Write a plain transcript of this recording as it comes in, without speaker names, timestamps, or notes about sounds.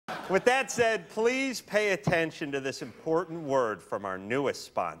With that said, please pay attention to this important word from our newest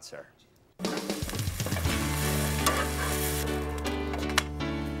sponsor.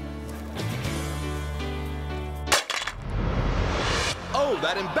 Oh,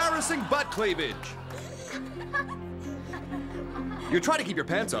 that embarrassing butt cleavage. You try to keep your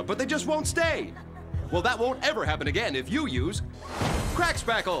pants up, but they just won't stay. Well, that won't ever happen again if you use Crack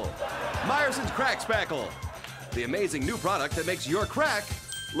Spackle. Meyerson's Crack Spackle. The amazing new product that makes your crack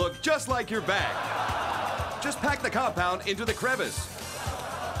look just like your bag. Just pack the compound into the crevice.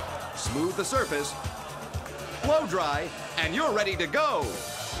 Smooth the surface, blow dry, and you're ready to go.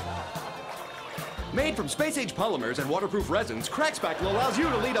 Made from space-age polymers and waterproof resins, Crack Spackle allows you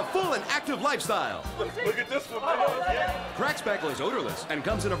to lead a full and active lifestyle. Look at this one, man. Crack Spackle is odorless and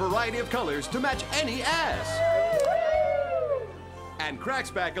comes in a variety of colors to match any ass. And Crack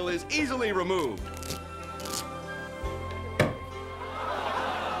Spackle is easily removed.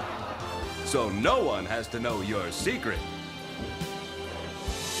 So no one has to know your secret.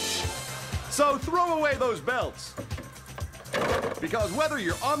 So throw away those belts. Because whether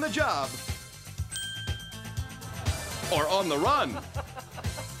you're on the job or on the run,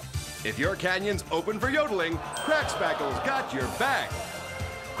 if your canyon's open for yodeling, Crack Spackle's got your back.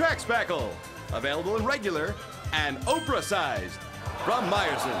 Crack Spackle, available in regular and Oprah-sized. From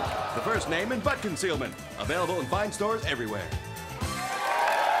Meyerson, the first name in butt concealment. Available in fine stores everywhere.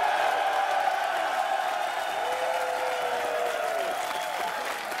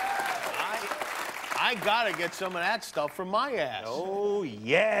 I gotta get some of that stuff from my ass. Oh,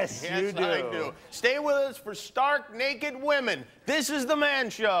 yes, you do. I do. Stay with us for Stark Naked Women. This is The Man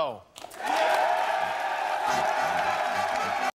Show.